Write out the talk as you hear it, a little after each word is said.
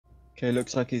Okay,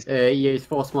 looks like he's... He's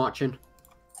force marching.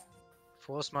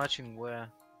 Force marching where?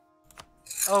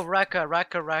 Oh,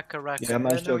 Raqqa. Yeah, I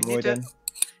managed to avoid him.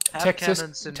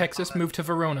 Texas, move to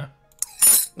Verona.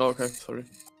 Oh, okay, sorry.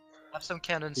 Have some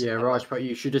cannons. Yeah, Raj, but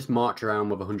you should just march around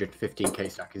with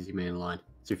 115k stack as your main line.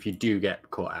 So if you do get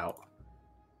caught out.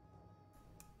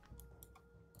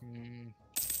 You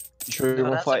sure you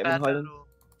want to fight him in Highland?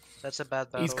 That's a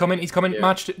bad battle. He's coming. Yeah.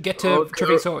 March. Get to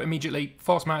Treviso immediately.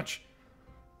 Force march.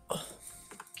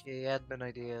 Okay, admin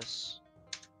ideas.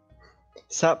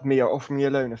 Sap me or offer me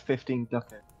alone a 15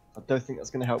 ducat. I don't think that's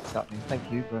going to help Sap me. Thank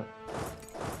you, but...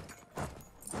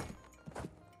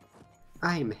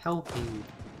 I'm helping.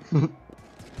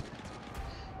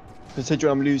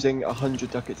 Considering I'm losing 100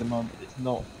 ducats a month, it's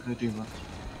not going to do much.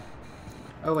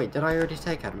 Oh wait, did I already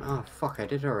take admin? Oh fuck, I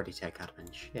did already take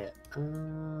admin. Shit.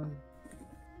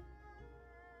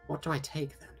 What do I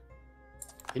take then?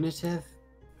 Unitive?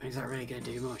 Is that really going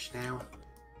to do much now?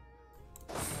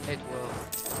 It will.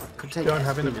 Could take Don't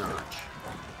have espionage. enough.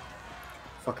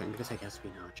 Fuck it, I'm going to take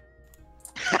espionage.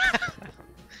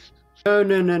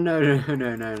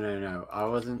 No. I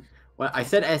wasn't. Well, I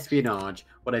said espionage.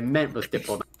 What I meant was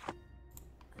diplomatic.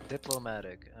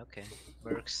 Diplomatic. Okay.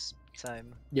 Works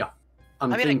time. Yeah. I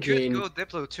mean, thinking... I could go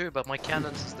Diplo too, but my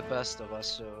cannons is the best of us,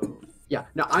 so... Yeah,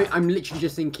 no, I'm literally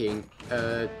just thinking,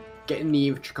 getting the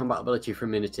infantry combat ability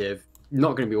from Minative,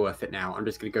 not going to be worth it now. I'm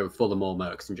just going to go full of more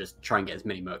mercs and just try and get as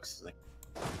many mercs as I can.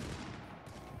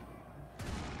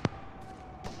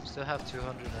 Still have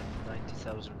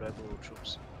 290,000 rebel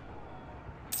troops.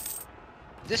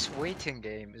 This waiting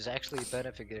game is actually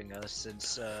benefiting us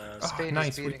since Spain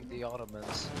is beating the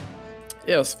Ottomans.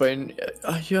 Yeah, Spain.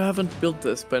 You haven't built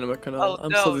the Spain Canal.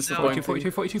 I'm so disappointed.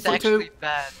 42, It's actually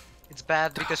bad. It's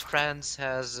bad because France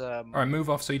has. Alright, move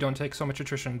off so you don't take so much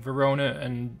attrition. Verona,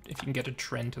 and if you can get a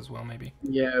Trent as well, maybe.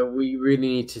 Yeah, we really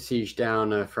need to siege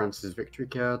down France's victory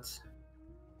cards.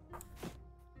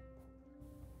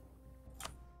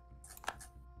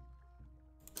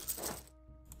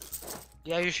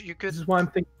 Yeah, you could. This is why I'm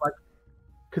thinking, like,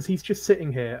 because he's just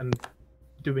sitting here and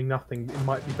doing nothing. It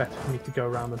might be better for me to go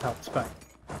around and help Spain.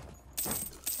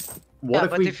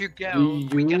 What but if you go,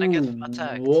 we're gonna get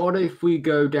attacked. What if we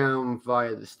go down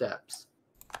via the steps?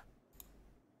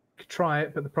 Could try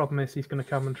it, but the problem is he's going to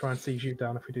come and try and siege you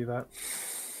down if we do that,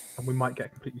 and we might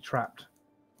get completely trapped.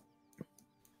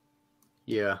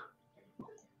 Yeah.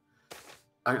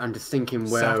 I'm just thinking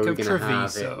where we're going to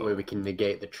have it, where we can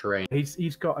negate the terrain.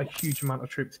 He's got a huge amount of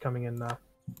troops coming in now.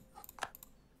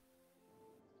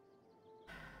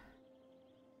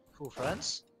 Who,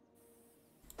 France?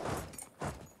 The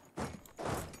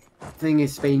thing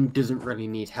is, Spain doesn't really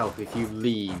need help. If you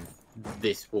leave,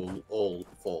 this will all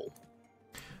fall.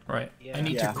 Right, Yeah. I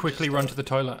need to quickly run to the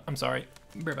toilet. I'm sorry.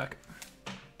 Be right back.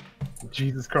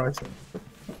 Jesus Christ.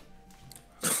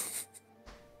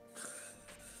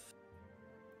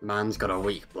 Man's got a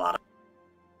weak bladder.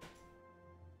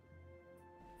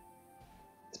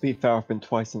 To be fair, I've been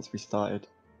twice since we started.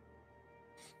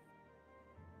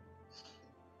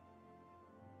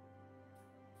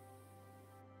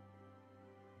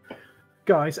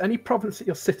 Guys, any province that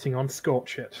you're sitting on,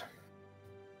 scorch it.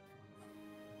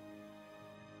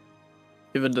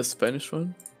 Even the Spanish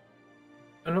one?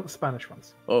 No, not the Spanish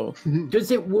ones. Oh.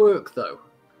 Does it work though?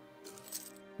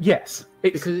 Yes,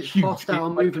 it's because it's huge.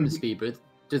 hostile movement speed, but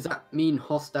does that mean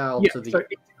hostile to the... So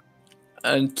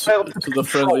and to the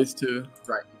friendlies too.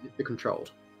 Right, the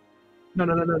controlled. No.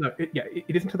 It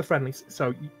isn't to the friendlies.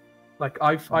 So, like,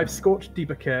 I've scorched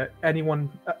Dibakir. Anyone,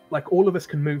 like, all of us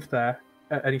can move there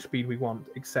at any speed we want,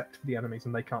 except for the enemies,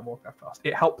 and they can't walk that fast.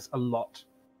 It helps a lot.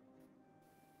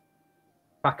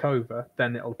 Back over,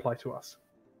 then it'll apply to us.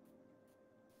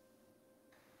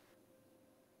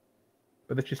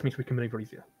 But this just means we can maneuver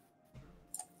easier.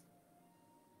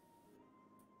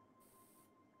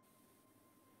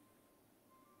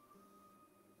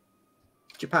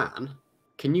 Japan,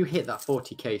 can you hit that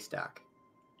 40k stack?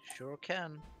 Sure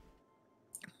can.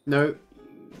 No.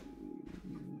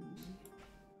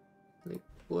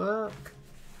 Work.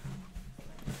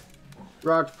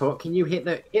 Rajput, can you hit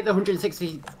the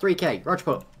 163k?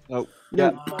 Rajput. Oh.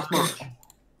 No. Yeah.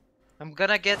 I'm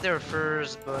gonna get there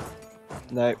first, but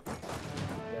No.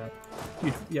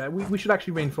 Yeah, we should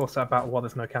actually reinforce that battle while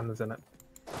there's no cannons in it.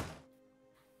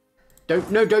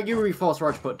 Don't you reinforce,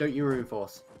 Rajput. Don't you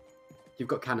reinforce. You've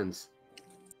got cannons.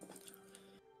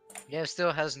 yeah,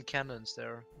 still hasn't cannons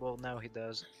there. Well, now he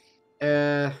does.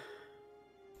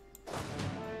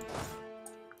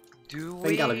 Do we?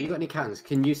 Bengal, have you got any cannons?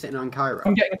 Can you sit in on Cairo?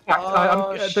 I'm getting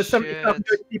attacked. There's 70,000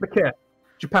 people here.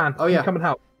 Japan, oh yeah, come and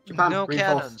help. Japan, no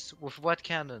reinforce. cannons. With what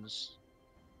cannons?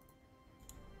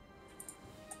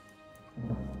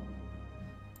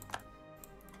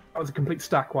 That was a complete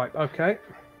stack wipe. Okay.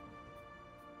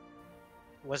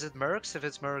 Was it mercs? If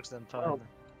it's mercs, then fine. Oh.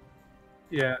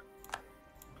 Yeah.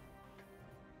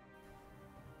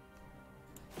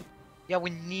 Yeah,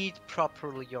 we need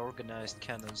properly organized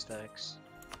cannon stacks.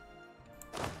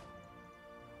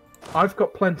 I've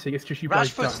got plenty. It's just you guys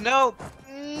Rashford, don't.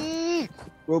 no!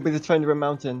 We'll be the Twenderman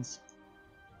Mountains.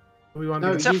 We won't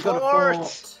No, be It's a you've got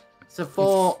fort! It's a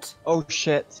fort. Oh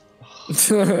shit.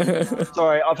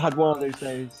 Sorry, I've had one of those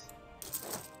days.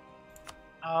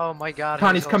 Oh my god.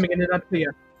 Tany's he's coming in and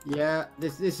clear. Yeah,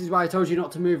 this is why I told you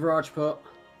not to move Rajput.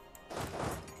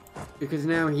 Because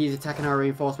now he's attacking our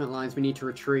reinforcement lines. We need to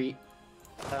retreat.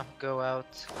 Go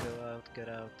out, get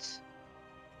out.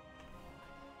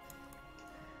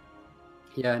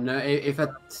 Yeah, no, if I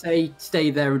say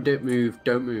stay there and don't move,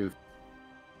 don't move.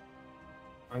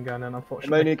 I'm going in, I'm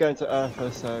unfortunately. only going to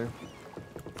Eartha, so...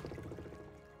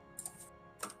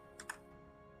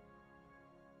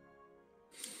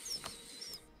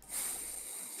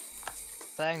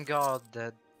 Thank God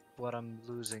that what I'm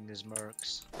losing is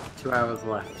mercs. 2 hours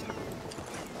left.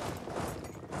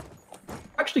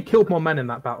 Actually killed more men in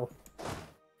that battle.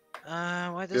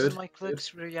 Why doesn't Good, my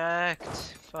clicks react?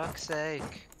 Fuck's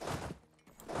sake.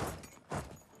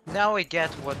 Now I get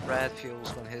what Brad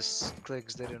feels when his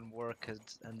clicks didn't work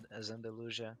as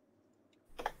Andalusia.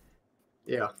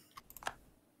 Yeah.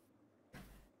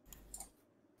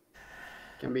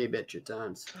 Can be a bitch at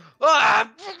times. Ah!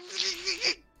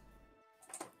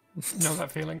 Know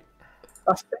that feeling.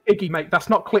 That's Iggy, mate. That's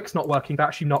not clicks not working. That's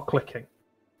actually not clicking.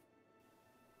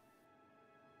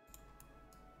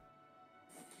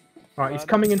 Alright, he's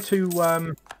coming into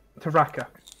to Raqqa.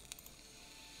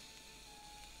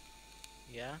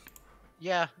 Yeah?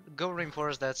 Yeah, go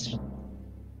reinforce that.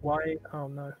 Why? Oh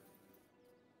no.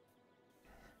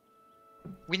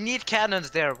 We need cannons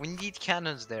there. We need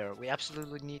cannons there. We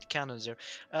absolutely need cannons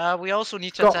there. We also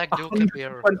need to attack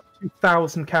Dulkabir.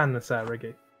 122,000 cannons there,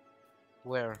 Iggy.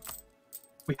 Where?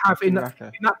 We have in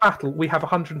Raqqa. that battle, we have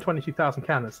 122,000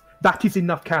 cannons. That is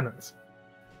enough cannons.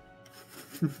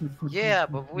 Yeah,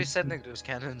 but we're sending those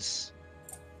cannons.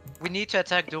 We need to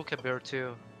attack Dulkabir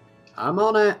too. I'm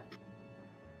on it.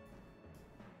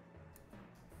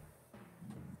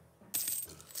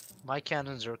 My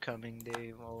cannons are coming.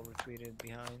 They've all retreated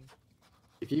behind.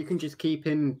 If you can just keep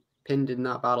him pinned in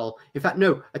that battle. In fact,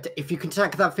 no. If you can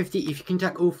attack that 50, if you can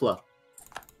attack Ufla.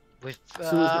 With As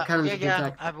soon as the cannons yeah, can yeah,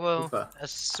 attack I will. Ufa.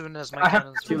 As soon as my I have-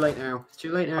 cannons. It's too late now. It's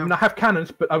too late now. I mean, I have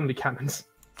cannons, but only cannons.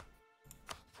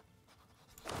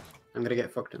 I'm gonna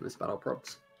get fucked in this battle,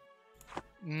 props.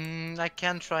 I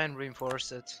can try and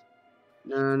reinforce it.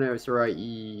 No, no, it's alright.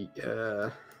 Okay,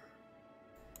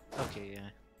 yeah.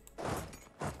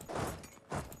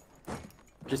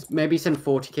 Just maybe send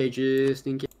 40 cages,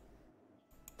 thinking.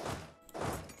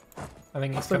 I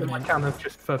think I'll he's send coming my in. cannons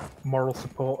just for moral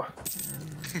support.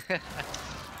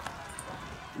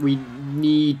 We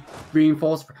need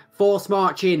reinforced force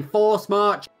march in, force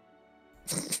march.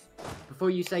 Before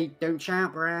you say don't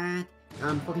shout, Brad,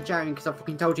 I'm fucking shouting because I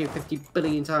fucking told you 50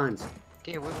 billion times.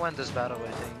 Okay, we won this battle,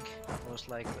 I think. Most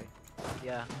likely.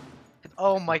 Yeah.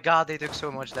 Oh my god, they took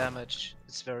so much damage.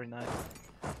 It's very nice.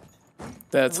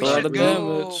 That's a We lot should of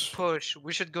go damage. push.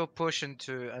 We should go push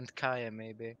into Antkaya,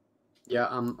 maybe. Yeah,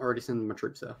 I'm already sending my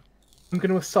troops there. I'm going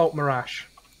to assault Marash.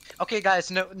 Okay, guys.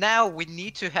 No, now we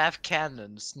need to have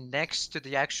cannons next to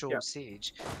the actual Yeah.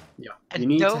 siege, Yeah, and you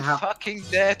need don't to have. fucking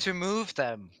dare to move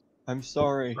them. I'm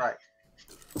sorry. Right.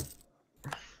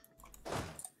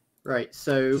 Right.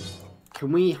 So,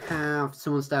 can we have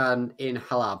someone stand in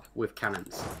Halab with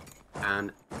cannons,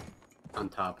 and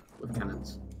Antab with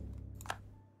cannons?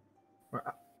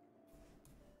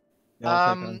 Yeah,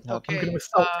 I'll take it on top. Okay. I'm gonna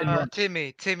assault in Ram.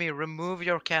 Timmy, remove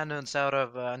your cannons out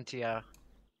of Antikaya.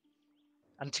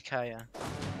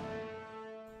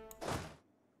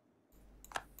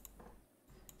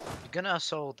 You're gonna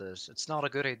assault this. It's not a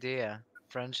good idea.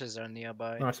 Frenches are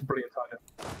nearby. Nice, a brilliant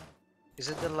idea. Is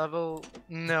it the level?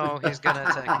 No, he's gonna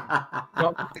attack.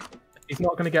 No, he's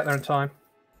not going to get there in time.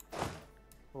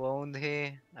 Won't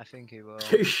he? I think he will.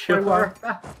 You sure?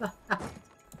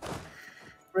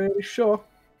 Really sure.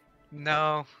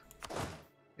 No.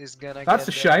 He's gonna That's get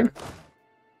a shame. there.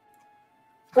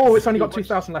 Oh, it's only got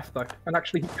 2,000 left though, and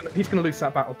actually he's going to lose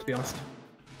that battle, to be honest.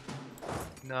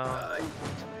 No.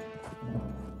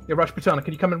 Yeah, Rajputana,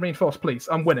 can you come and reinforce, please?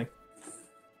 I'm winning.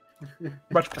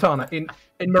 Rajputana, in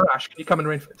Marash, can you come and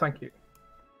reinforce? Thank you.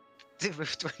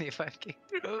 With 25k.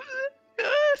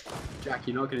 Jack,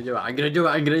 you're not gonna do it. I'm gonna do it.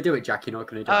 I'm gonna do it, Jack. You're not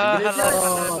gonna do it. I'm gonna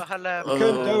do it. Halab.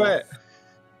 Couldn't do it.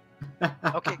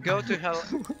 Okay, go to hell.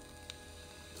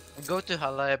 Go to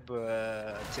Haleb,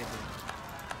 Timmy.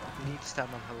 You need to stand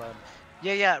on Haleb.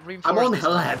 Yeah, reinforce. I'm on this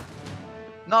Haleb. time.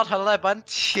 Not Haleb,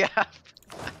 Antiap.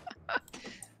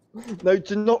 No,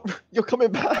 do not. You're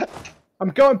coming back. I'm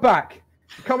going back.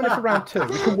 I'm coming in for round 2.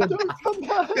 We can win. Don't come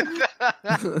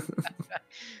back.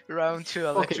 Round 2, Okay,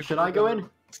 electric. should I go in?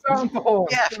 Sound the horn.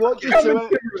 Yeah, What you do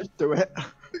it? Just do it.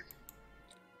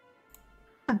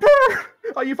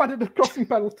 Oh, you've added a crossing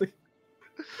penalty.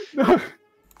 No.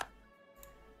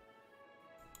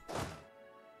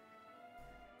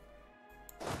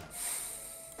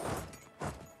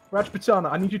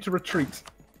 Rajputana, I need you to retreat.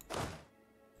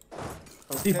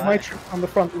 Leave my troops on the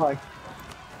front line.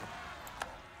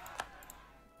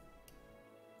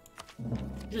 You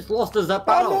just lost us that Oh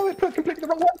battle. no, it put completely the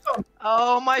wrong ones on.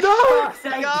 Oh my No! Fuck's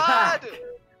sake, god! Jack.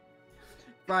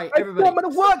 Right, It's everybody. not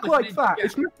going to work stop like listening that. to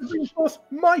It's Jack. meant to reinforce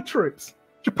my troops.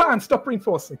 Japan, stop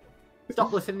reinforcing.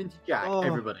 Stop listening to Jack, Oh.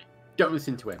 everybody. Don't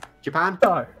listen to him. Japan,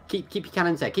 No. keep your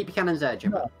cannons there. Keep your cannons there,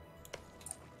 Japan.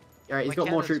 Alright, he's My got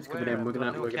more cannons troops coming where? in. We're I've gonna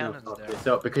got no have cannons to there. this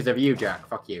up because of you, Jack.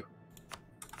 Fuck you.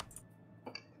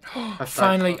 I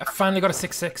finally got a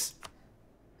 6-6.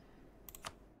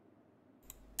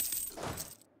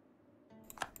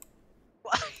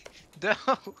 No.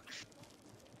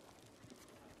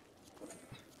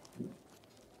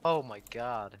 Oh my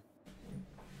god.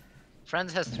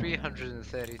 France has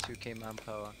 332k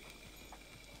manpower.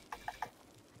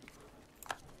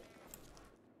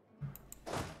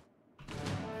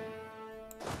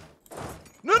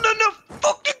 No!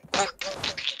 Fucking!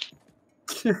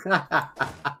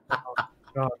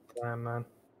 God damn, man.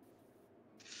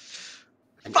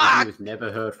 And Fuck! he was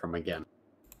never heard from again.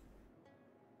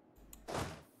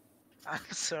 I'm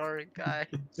sorry, guys.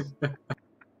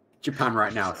 Japan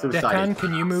right now, suicide. Deccan,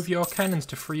 can you move your cannons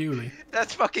to Friuli?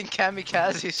 That's fucking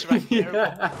kamikazes right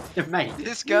there. Yeah, mate.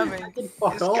 He's coming. Fucking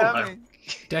fuck He's all, coming.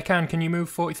 Deccan, can you move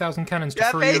 40,000 cannons to You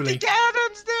have 80 Friuli?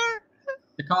 cannons there!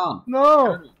 You can't.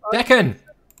 No. Deccan!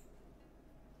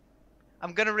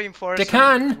 I'm gonna reinforce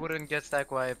Deccan! him. He wouldn't get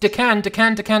stack wiped. Deccan!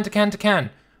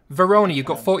 Verona, you've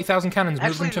got 40,000 cannons, move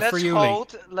Actually, them to let's Friuli.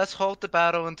 let's hold the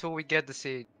battle until we get the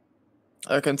siege.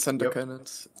 I can send the Yep.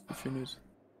 cannons if you need.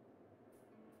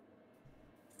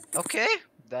 Okay.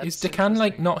 That's Is Deccan,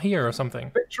 like, not here or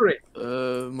something? Victory.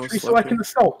 Most So I can likely.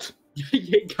 assault.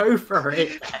 You go for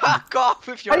it. Fuck off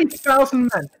with your 8,000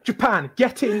 men. Japan,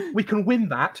 get in. We can win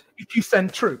that if you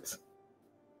send troops.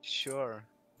 Sure.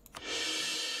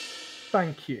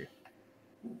 Thank you.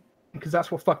 Because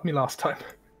that's what fucked me last time.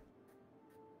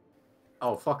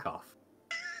 Oh, fuck off.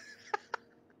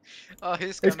 Oh,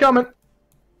 he's coming. It's coming.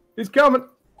 It's coming.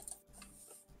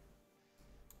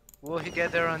 Will he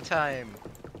get there on time?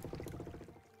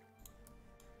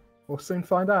 We'll soon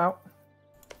find out.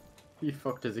 You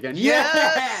fucked us again.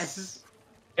 Yes!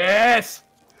 Yes!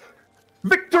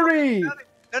 Victory!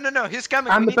 No, he's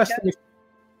coming. And we, the best need thing is,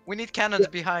 we need cannons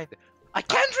behind. I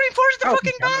can't reinforce the Oh,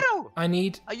 fucking damn it. battle! I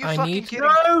need Are you fucking kidding?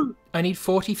 no! I need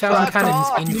 40,000 Fuck cannons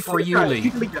off! in You need a Friuli.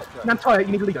 leader. Nantaya,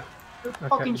 you need a leader. Okay,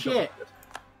 Fucking we've got shit. it.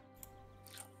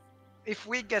 If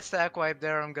we get stack wiped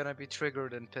there, I'm gonna be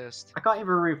triggered and pissed. I can't even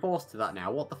reinforce to that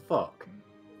now. What the fuck?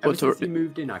 Ever What since the- he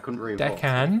moved in, I couldn't reinforce.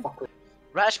 Deccan? Fuck.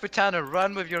 Rajputana,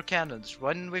 run with your cannons.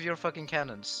 Run with your fucking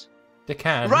cannons.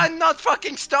 Deccan. Run, not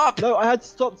fucking stop! No, I had to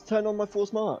stop to turn on my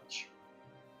forced march.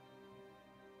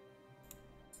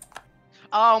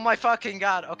 Oh my fucking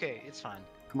god. Okay, it's fine.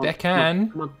 Come on,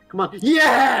 Deccan. Come on.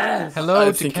 Yes! Hello, I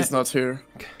think Deccan. he's not here.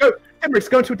 Go, Emrys,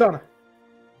 go into Adana.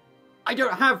 I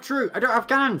don't have I don't have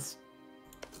cannons.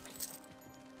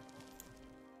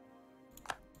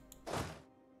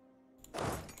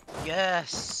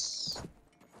 Yes.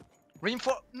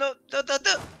 Reinforce. No.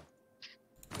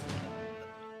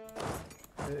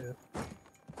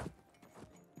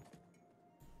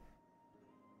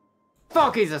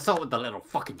 Fuck, he's assaulted the little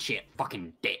fucking shit.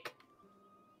 Fucking dick.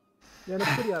 Yeah, no,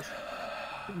 pretty ass.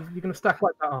 You're gonna stack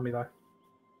like that army though.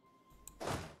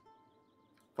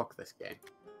 Fuck this game.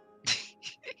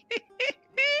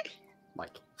 Like,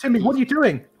 Timmy, what are you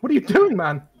doing? What are you doing,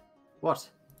 man? what?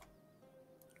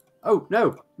 Oh,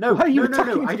 no. Why are you no.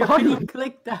 attacking I behind don't them?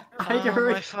 click that. Oh I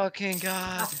don't. my fucking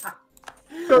god.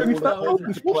 Going into that that was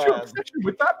province. the What's your plan. obsession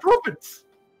with that province?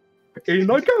 In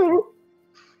I go.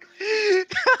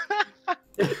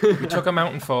 We took a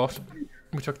mountain fort.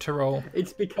 We took Tyrol.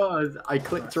 It's because I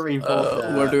clicked to reinforce.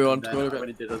 Where do you want to and then go when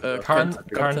it again? did it,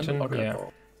 Carnton, Okay. yeah.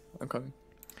 I'm coming.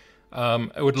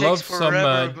 I would Takes love some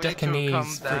forever for me to Deccanese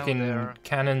come down freaking there.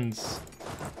 cannons.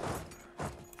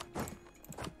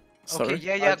 Sorry.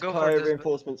 Okay, yeah, go for it.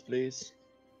 Reinforcements, please.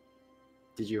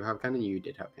 Did you have cannon? You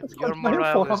did have cannon. That's Your quite painful,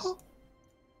 morale huh? is...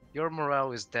 Your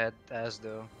morale is dead as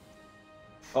though.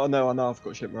 Oh no, I know I've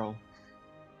got ship roll.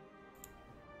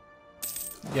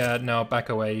 Yeah, no, back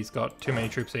away. He's got too many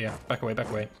troops here. Back away, back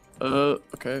away.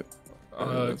 Okay.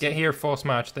 Get here, force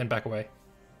march, then back away.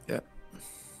 Yeah.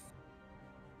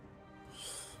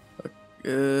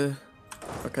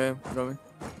 Okay, I'm going.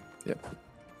 Yep.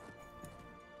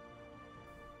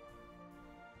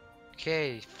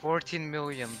 Okay, 14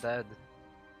 million dead.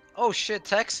 Oh shit,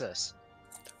 Texas.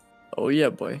 Oh yeah,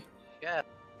 boy. Yeah.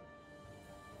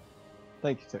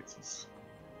 Thank you, Texas.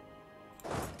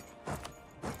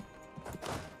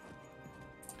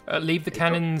 Leave the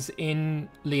cannons in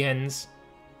Lienz.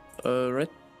 Right.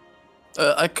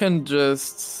 I can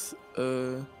just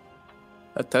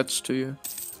attach to you.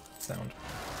 Sound.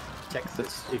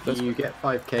 Texas, if you get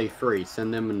 5k free,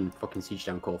 send them and fucking siege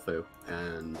down Corfu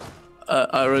and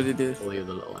I already did. all the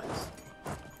other little lines.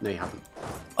 No, you haven't.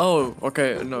 Oh,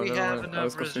 okay. No, We no, have no. I enough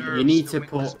was confused. reserves. You need to to win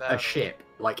put this a battle. ship,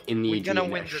 like in the We're gonna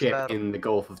Aegean, win a this ship battle. in the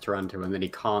Gulf of Taranto, and then he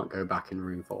can't go back in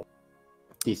room 4.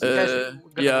 Decent. guys, we're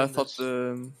gonna Yeah, I win thought this.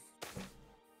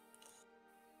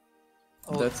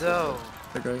 that's Although,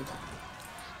 the guy.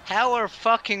 how are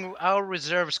fucking our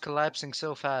reserves collapsing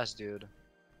so fast, dude?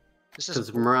 This Because is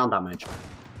of morale damage.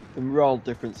 The morale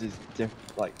difference is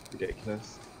like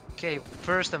ridiculous. okay.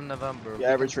 1st of November.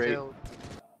 Yeah, we can retreat. still-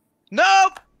 No!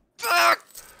 Fuck!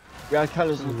 We had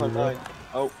cannons on the front line.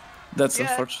 Oh, That's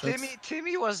Yeah, unfortunate.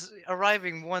 Timmy was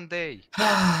arriving one day.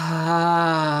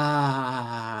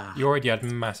 You already had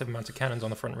massive amounts of cannons on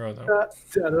the front row, though.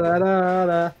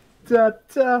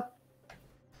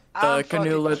 I'm Can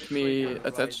you fucking let me freaking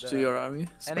attach right to there. your army?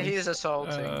 And he's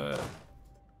assaulting.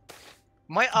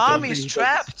 My Don't army's be-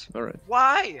 trapped. Alright,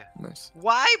 Why? nice.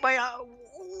 Why my?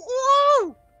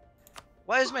 Whoa!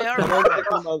 Why is my army? come on, trapped?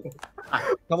 come on.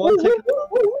 Come on, take it.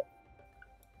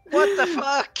 What the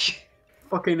fuck?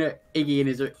 Fucking Iggy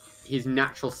in his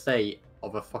natural state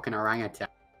of a fucking orangutan.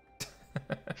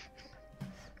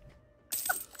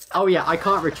 Oh yeah, I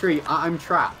can't retreat. I'm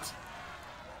trapped.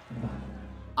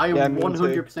 I am Yeah, me too.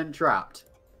 100% trapped.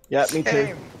 Yeah, me too.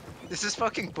 Same. This is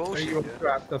fucking Are bullshit. you dude.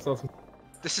 trapped? That's awesome.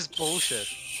 This is bullshit.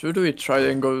 Should we try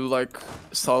and go like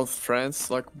South France,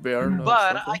 like Bern? or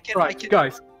But something? I can. Right,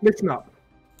 guys, listen up.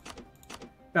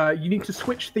 You need to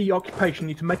switch the occupation.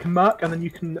 You need to make a merc, and then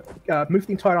you can move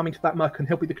the entire army to that merc, and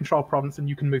he'll be the control province, and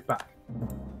you can move back.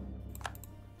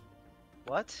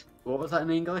 What? What was that in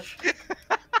English?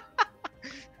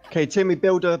 Okay, Timmy,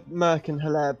 build a merc in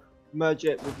Haleb. Merge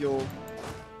it with your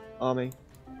army.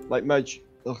 Like merge.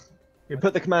 Ugh. Yeah.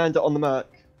 Put the commander on the merc.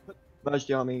 Merge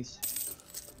the armies.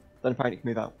 Then apparently you can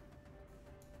move out.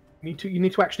 You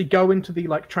need to actually go into the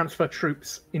like transfer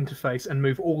troops interface and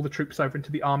move all the troops over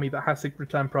into the army that has the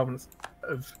return province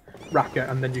of Raqqa,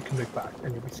 and then you can move back,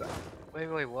 and you'll be safe.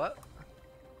 Wait, what?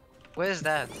 Where's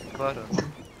that button?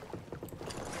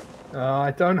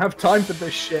 I don't have time for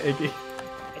this shit, Iggy.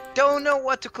 I don't know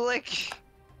what to click.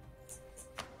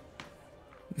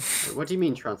 Wait, what do you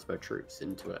mean transfer troops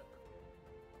into it?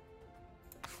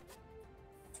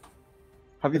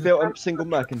 Have you built a single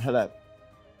merc in Haleb?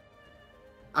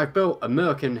 I built a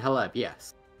merc in Haleb,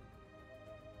 yes.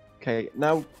 Okay,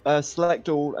 now select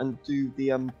all and do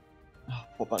the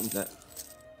what button is it?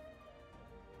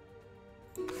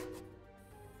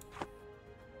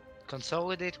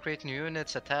 Consolidate, create new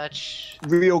units, attach.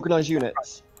 Reorganize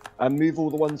units and move all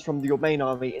the ones from your main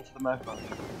army into the merc army.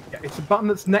 Yeah, it's a button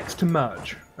that's next to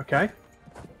merge. Okay.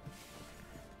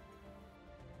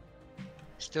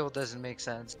 Still doesn't make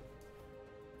sense.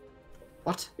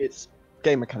 What? It's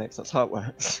game mechanics. That's how it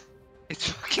works. It's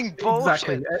fucking bullshit.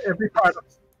 Exactly. Every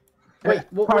paradox. Wait,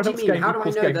 what do you Paradox mean? game How do I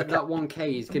equals know game that mechanics. that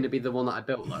 1k is going to be the one that I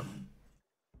built, though?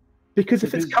 Because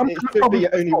if it's come it from a should province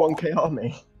be only before- 1k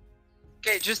army.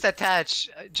 Okay, just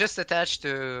attach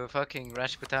to fucking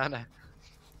Rajputana.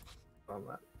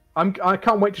 I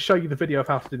can't wait to show you the video of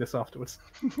how to do this afterwards.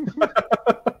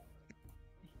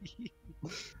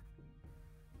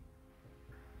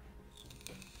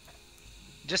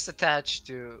 Just attach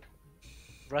to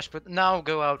Rajput. Now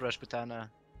go out, Rajputana.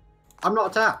 I'm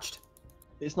not attached.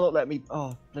 It's not letting me.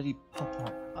 Oh, bloody pop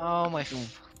up. Oh my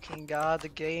fucking god, the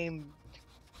game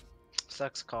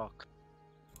sucks cock.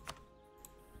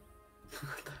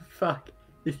 What the fuck?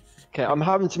 Okay, I'm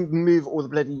having to move all the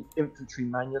bloody infantry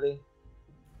manually.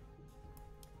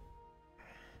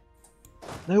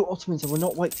 No Ottomans, we're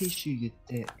not white tissue, you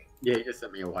dick. Yeah, you just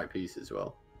sent me a white piece as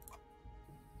well.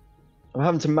 I'm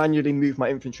having to manually move my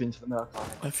infantry into the merc army.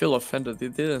 I feel offended. They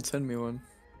didn't send me one.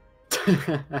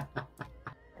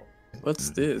 What's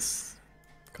this?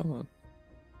 Come on.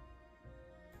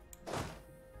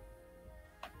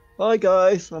 Bye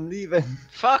guys, I'm leaving.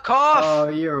 Fuck off! Oh,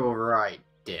 you're alright,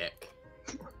 dick.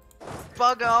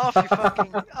 Bug off, you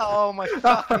fucking... Oh my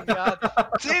fucking god.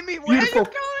 Timmy, where are you Beautiful.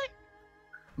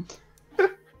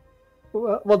 going?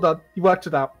 Well done. You worked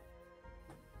it out.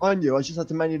 I knew. I just had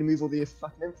to manually move all the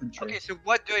fucking infantry. Okay, so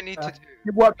what do I need to do?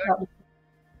 You worked it out.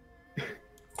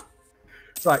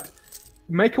 Right.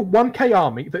 Make a 1k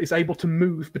army that is able to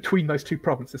move between those two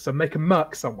provinces. So make a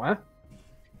merc somewhere.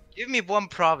 Give me one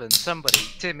province, somebody.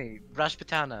 Timmy,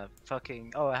 Rashputana,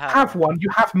 fucking... Oh, I Have one. You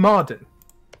have Mardin.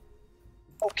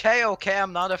 Okay, okay,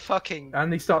 I'm not a fucking...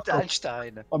 And he starts off.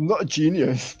 Einstein. I'm not a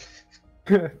genius.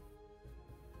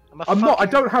 I'm not. I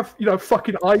don't have, you know,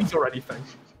 fucking eyes or anything.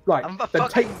 Right. I'm a Then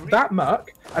take fucking that merc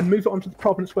and move it onto the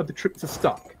province where the troops are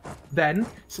stuck. Then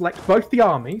select both the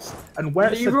armies and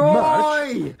where it says merge.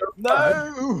 Leroy!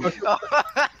 No!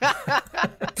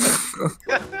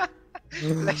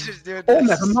 Let's just do Oh, this.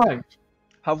 never mind.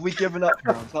 Have we given up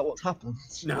now? Is that what's happened?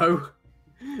 No.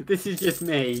 This is just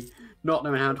me not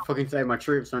knowing how to fucking save my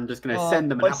troops, so I'm just gonna Oh, send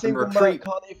them my and have them single retreat. merc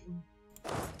can't even...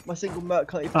 My single merc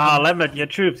can't even... Ah, Lemon, your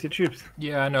troops.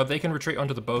 Yeah, no, they can retreat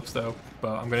onto the boats though,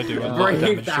 but I'm gonna do a Yeah. lot of Brave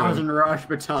damage to 1,000 them.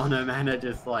 Rashputana men are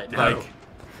just like, no.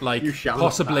 Like You shall not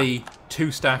possibly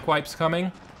 2 stack wipes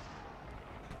coming.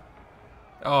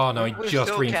 Oh no, he We just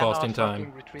still reinforced in cannot time.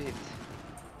 fucking retreat.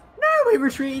 No, we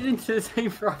retreated into the same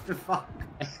fucking fuck.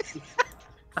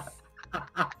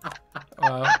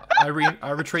 I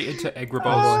retreated to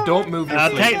Egrabos. Don't move your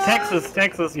fleet.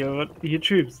 Texas, your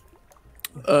troops.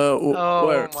 Oh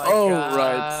Where? my Oh, God.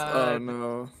 right. Oh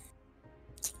no.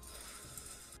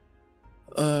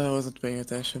 I wasn't paying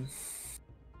attention.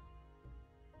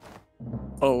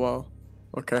 Oh wow.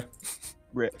 Okay.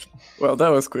 Rip. Well, that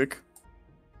was quick.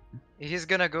 He's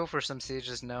gonna go for some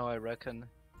sieges now, I reckon.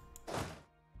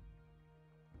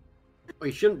 Well,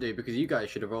 you shouldn't do, because you guys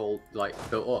should have all, like,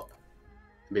 built up.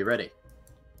 And be ready.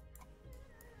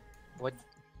 What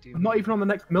do you I'm not even on the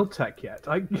next Miltech yet.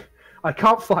 I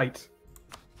can't fight.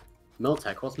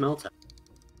 Miltech? What's Miltech?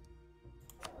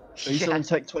 Are you still on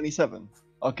Tech 27?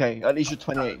 Okay, at least you're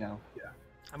 28 now.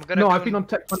 I'm gonna No, go I've been on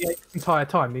Tech 28 the entire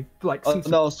time. Like, since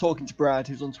No, I was talking to Brad,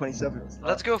 who's on 27.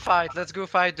 Let's go fight the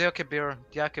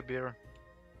Yakabir.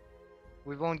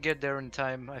 We won't get there in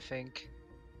time, I think.